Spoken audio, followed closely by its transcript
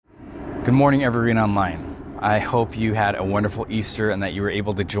Good morning, everyone online. I hope you had a wonderful Easter and that you were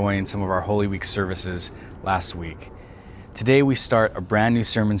able to join some of our Holy Week services last week. Today we start a brand new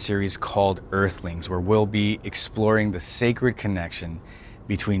sermon series called Earthlings, where we'll be exploring the sacred connection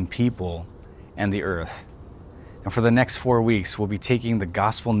between people and the earth. And for the next 4 weeks, we'll be taking the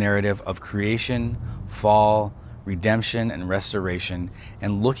gospel narrative of creation, fall, redemption, and restoration,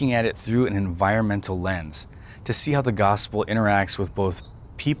 and looking at it through an environmental lens to see how the gospel interacts with both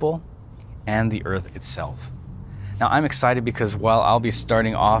people and the earth itself. Now, I'm excited because while I'll be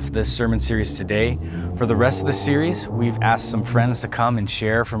starting off this sermon series today, for the rest of the series, we've asked some friends to come and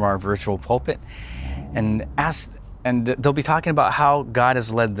share from our virtual pulpit and they'll be talking about how God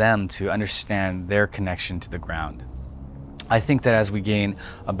has led them to understand their connection to the ground. I think that as we gain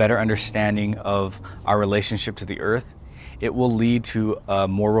a better understanding of our relationship to the earth, it will lead to a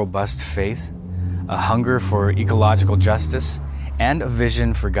more robust faith, a hunger for ecological justice, and a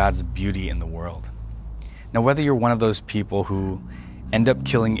vision for God's beauty in the world. Now, whether you're one of those people who end up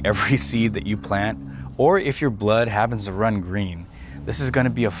killing every seed that you plant, or if your blood happens to run green, this is going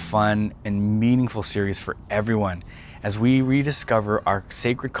to be a fun and meaningful series for everyone as we rediscover our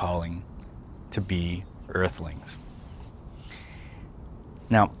sacred calling to be Earthlings.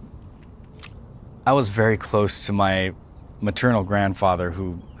 Now, I was very close to my maternal grandfather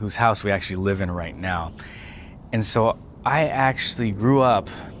whose house we actually live in right now. And so I actually grew up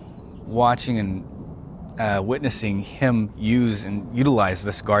watching and witnessing him use and utilize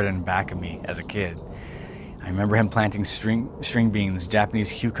this garden back of me as a kid. I remember him planting string beans,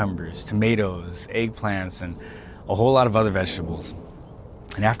 Japanese cucumbers, tomatoes, eggplants, and a whole lot of other vegetables.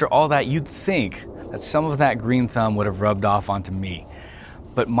 And after all that, you'd think that some of that green thumb would have rubbed off onto me.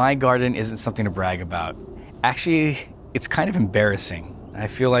 But my garden isn't something to brag about. Actually, it's kind of embarrassing. I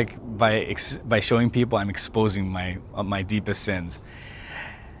feel like by showing people, I'm exposing my deepest sins.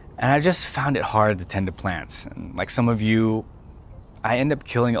 And I just found it hard to tend to plants. And like some of you, I end up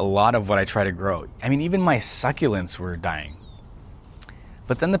killing a lot of what I try to grow. I mean, even my succulents were dying.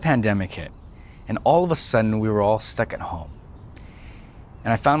 But then the pandemic hit, and all of a sudden we were all stuck at home.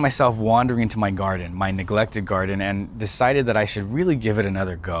 And I found myself wandering into my garden, my neglected garden, and decided that I should really give it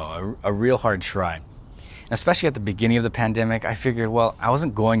another go, a real hard try. And especially at the beginning of the pandemic, I figured, well, I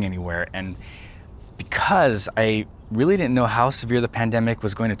wasn't going anywhere. And because I really didn't know how severe the pandemic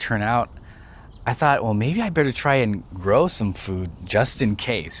was going to turn out, I thought, well, maybe I better try and grow some food just in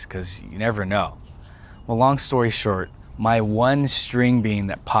case, because you never know. Well, long story short, my one string bean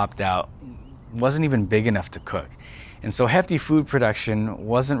that popped out wasn't even big enough to cook. And so hefty food production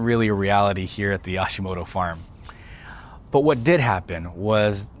wasn't really a reality here at the Yoshimoto farm. But what did happen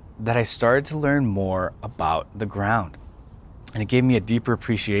was that I started to learn more about the ground. And it gave me a deeper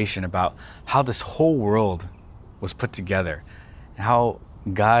appreciation about how this whole world was put together, and how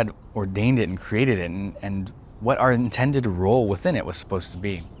God ordained it and created it, and what our intended role within it was supposed to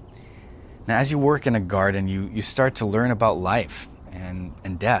be. Now, as you work in a garden, you start to learn about life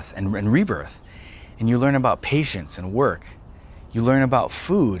and death and rebirth. And you learn about patience and work. You learn about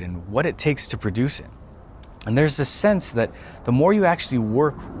food and what it takes to produce it. And there's this sense that the more you actually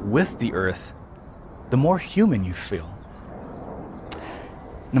work with the earth, the more human you feel.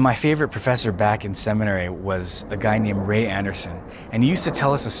 Now, my favorite professor back in seminary was a guy named Ray Anderson. And he used to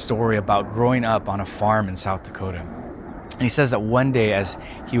tell us a story about growing up on a farm in South Dakota. And he says that one day as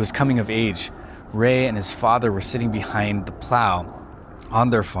he was coming of age, Ray and his father were sitting behind the plow on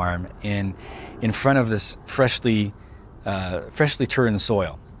their farm in front of this freshly turned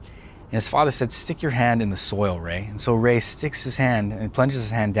soil. And his father said, "Stick your hand in the soil, Ray." And so Ray sticks his hand and plunges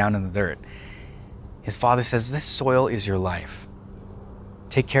his hand down in the dirt. His father says, "This soil is your life.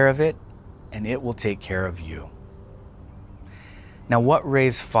 Take care of it, and it will take care of you." Now, what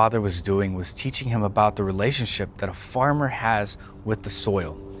Ray's father was doing was teaching him about the relationship that a farmer has with the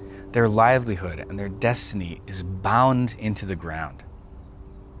soil. Their livelihood and their destiny is bound into the ground.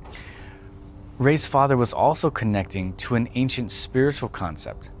 Ray's father was also connecting to an ancient spiritual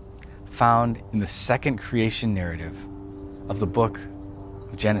concept found in the second creation narrative of the book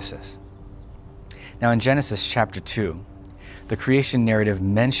of Genesis. Now, in Genesis chapter 2, the creation narrative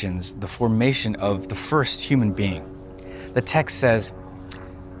mentions the formation of the first human being. The text says,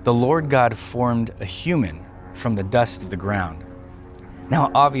 "The Lord God formed a human from the dust of the ground."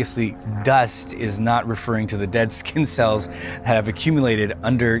 Now, obviously, dust is not referring to the dead skin cells that have accumulated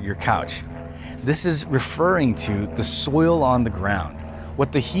under your couch. This is referring to the soil on the ground,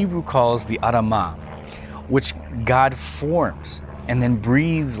 what the Hebrew calls the Adamah, which God forms and then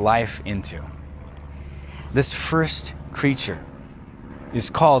breathes life into. This first creature is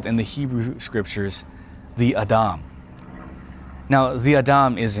called in the Hebrew scriptures the Adam. Now, the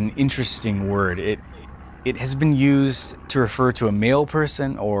Adam is an interesting word. It has been used to refer to a male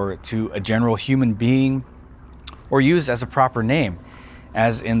person or to a general human being, or used as a proper name,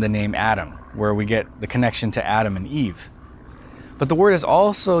 as in the name Adam, where we get the connection to Adam and Eve. But the word is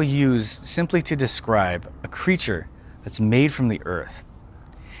also used simply to describe a creature that's made from the earth.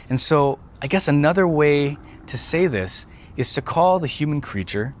 And so I guess another way to say this is to call the human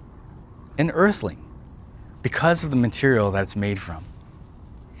creature an earthling because of the material that it's made from.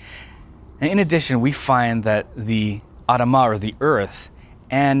 And in addition, we find that the Adamah, or the earth,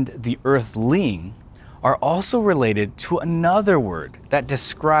 and the earthling are also related to another word that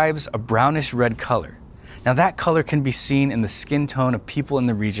describes a brownish red color. Now that color can be seen in the skin tone of people in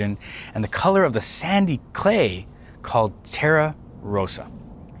the region and the color of the sandy clay called terra rossa.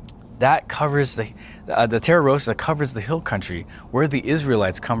 That covers the terra rossa covers the hill country where the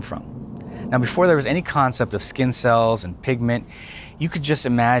Israelites come from. Now, before there was any concept of skin cells and pigment, you could just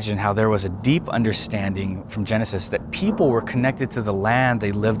imagine how there was a deep understanding from Genesis that people were connected to the land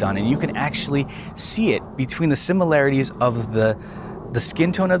they lived on, and you can actually see it between the similarities of the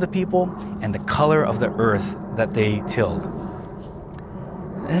skin tone of the people and the color of the earth that they tilled.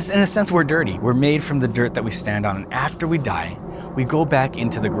 In a sense, we're dirty. We're made from the dirt that we stand on, and after we die, we go back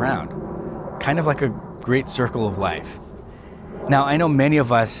into the ground, kind of like a great circle of life. Now, I know many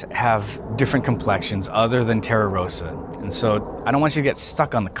of us have different complexions other than terra rossa, and so I don't want you to get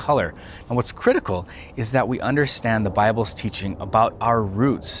stuck on the color. And what's critical is that we understand the Bible's teaching about our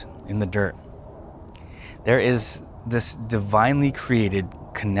roots in the dirt. There is this divinely created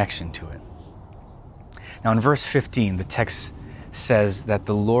connection to it. Now, in verse 15, the text says that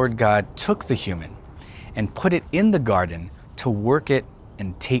the Lord God took the human and put it in the garden to work it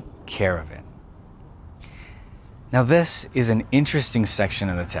and take care of it. Now, this is an interesting section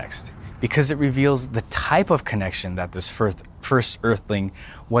of the text because it reveals the type of connection that this first earthling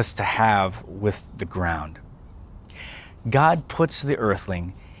was to have with the ground. God puts the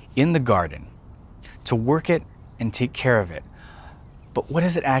earthling in the garden to work it and take care of it. But what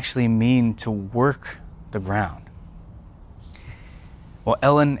does it actually mean to work the ground? Well,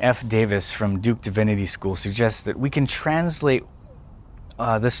 Ellen F. Davis from Duke Divinity School suggests that we can translate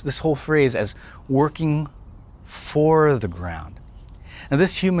this whole phrase as working for the ground. Now,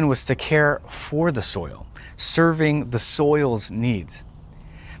 this human was to care for the soil, serving the soil's needs.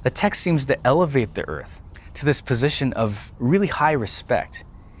 The text seems to elevate the earth to this position of really high respect.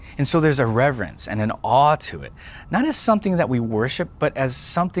 And so there's a reverence and an awe to it, not as something that we worship, but as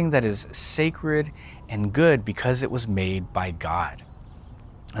something that is sacred and good because it was made by God.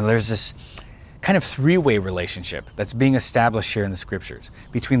 And there's this kind of three-way relationship that's being established here in the scriptures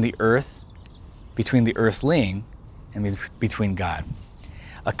between the earth, between the earthling, and between God.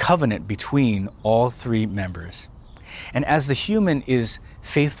 A covenant between all three members. And as the human is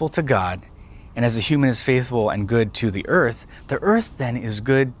faithful to God, and as the human is faithful and good to the earth then is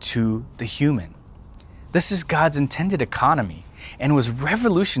good to the human. This is God's intended economy and was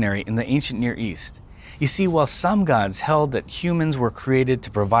revolutionary in the ancient Near East. You see, while some gods held that humans were created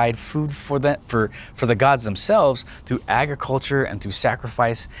to provide food for the gods themselves through agriculture and through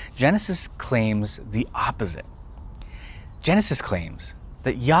sacrifice, Genesis claims the opposite. Genesis claims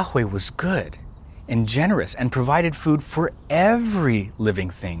that Yahweh was good and generous and provided food for every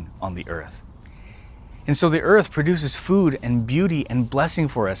living thing on the earth. And so the earth produces food and beauty and blessing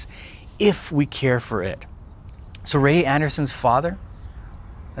for us if we care for it. So Ray Anderson's father,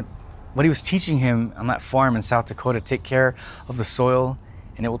 what he was teaching him on that farm in South Dakota, take care of the soil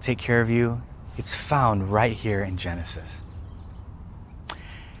and it will take care of you, it's found right here in Genesis.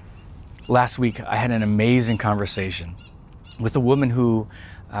 Last week, I had an amazing conversation with a woman who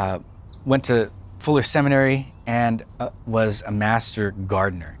went to Fuller Seminary and was a master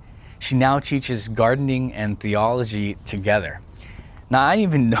gardener. She now teaches gardening and theology together. Now, I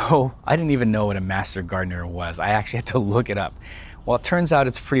didn't even know what a master gardener was. I actually had to look it up. Well, it turns out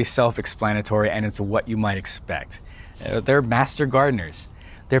it's pretty self-explanatory and it's what you might expect. They're master gardeners.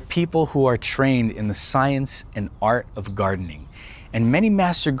 They're people who are trained in the science and art of gardening. And many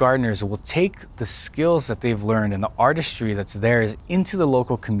master gardeners will take the skills that they've learned and the artistry that's theirs into the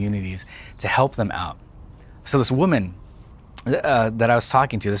local communities to help them out. So this woman that I was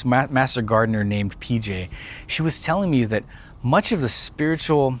talking to, this master gardener named PJ, she was telling me that much of the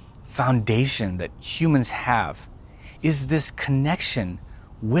spiritual foundation that humans have is this connection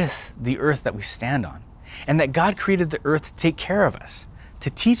with the earth that we stand on. And that God created the earth to take care of us,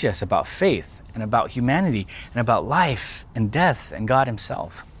 to teach us about faith and about humanity and about life and death and God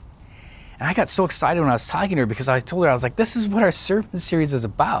himself. And I got so excited when I was talking to her because I told her, I was like, this is what our sermon series is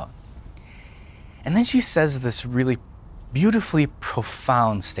about. And then she says this really beautifully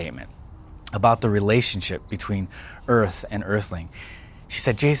profound statement about the relationship between Earth and Earthling. She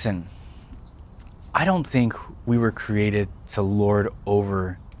said, Jason, I don't think we were created to lord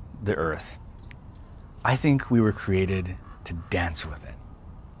over the earth. I think we were created to dance with it.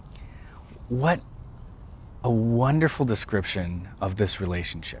 What a wonderful description of this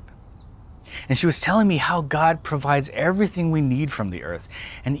relationship. And she was telling me how God provides everything we need from the earth.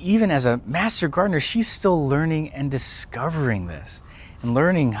 And even as a master gardener, she's still learning and discovering this and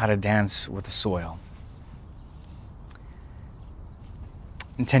learning how to dance with the soil.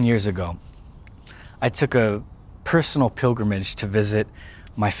 And 10 years ago, I took a personal pilgrimage to visit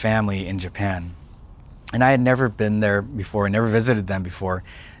my family in Japan. And I had never been there before, never visited them before.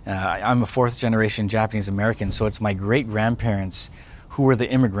 I'm a fourth generation Japanese American, so it's my great grandparents who were the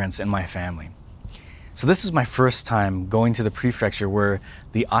immigrants in my family. So this is my first time going to the prefecture where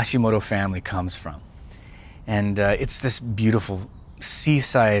the Ashimoto family comes from. And it's this beautiful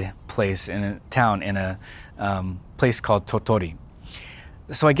seaside place in a town, in a place called Totori.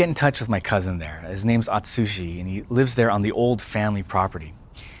 So I get in touch with my cousin there. His name's Atsushi, and he lives there on the old family property.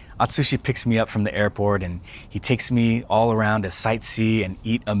 Atsushi picks me up from the airport, and he takes me all around to sightsee and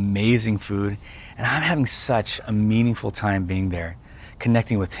eat amazing food. And I'm having such a meaningful time being there,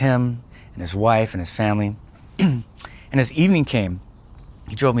 connecting with him and his wife and his family. And as evening came,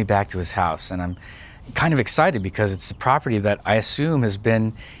 he drove me back to his house, and I'm kind of excited because it's a property that I assume has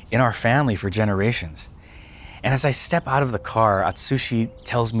been in our family for generations. And as I step out of the car, Atsushi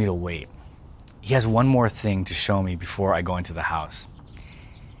tells me to wait. He has one more thing to show me before I go into the house.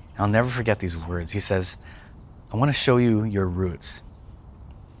 And I'll never forget these words. He says, I want to show you your roots.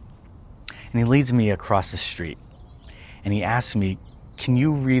 And he leads me across the street. And he asks me, can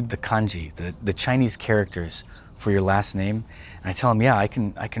you read the kanji, the Chinese characters for your last name? And I tell him, yeah, I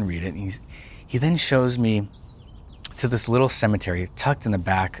can read it. And he then shows me to this little cemetery tucked in the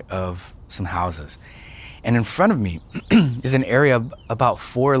back of some houses. And in front of me is an area of about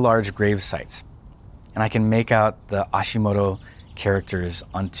 4 large grave sites. And I can make out the Ashimoto characters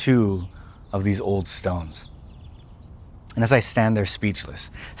on 2 of these old stones. And as I stand there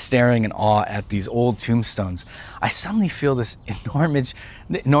speechless, staring in awe at these old tombstones, I suddenly feel this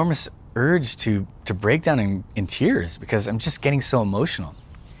enormous urge to break down in tears because I'm just getting so emotional.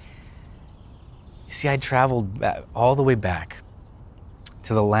 You see, I traveled all the way back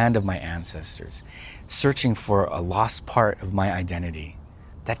to the land of my ancestors, searching for a lost part of my identity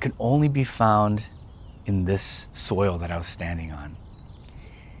that could only be found in this soil that I was standing on.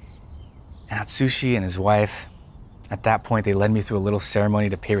 And Atsushi and his wife, at that point, they led me through a little ceremony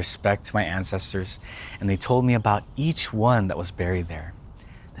to pay respect to my ancestors, and they told me about each one that was buried there.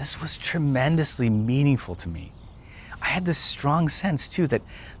 This was tremendously meaningful to me. I had this strong sense, too,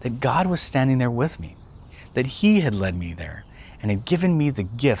 that God was standing there with me, that He had led me there, and had given me the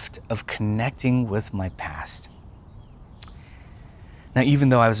gift of connecting with my past. Now, even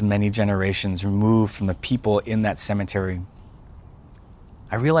though I was many generations removed from the people in that cemetery,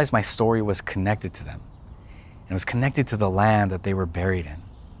 I realized my story was connected to them. And it was connected to the land that they were buried in.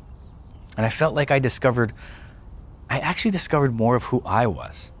 And I felt like I actually discovered more of who I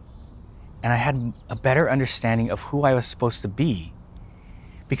was. And I had a better understanding of who I was supposed to be,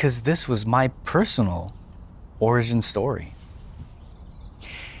 because this was my personal origin story.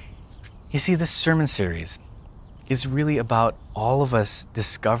 You see, this sermon series is really about all of us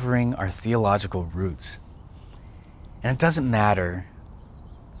discovering our theological roots. And it doesn't matter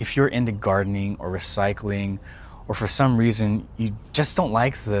if you're into gardening or recycling, or for some reason you just don't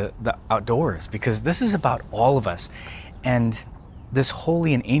like the outdoors, because this is about all of us and this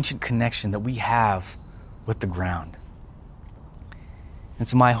holy and ancient connection that we have with the ground.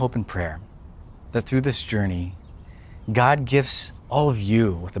 It's my hope and prayer that through this journey, God gives all of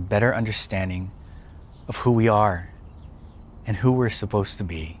you with a better understanding of who we are and who we're supposed to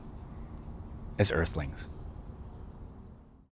be as Earthlings.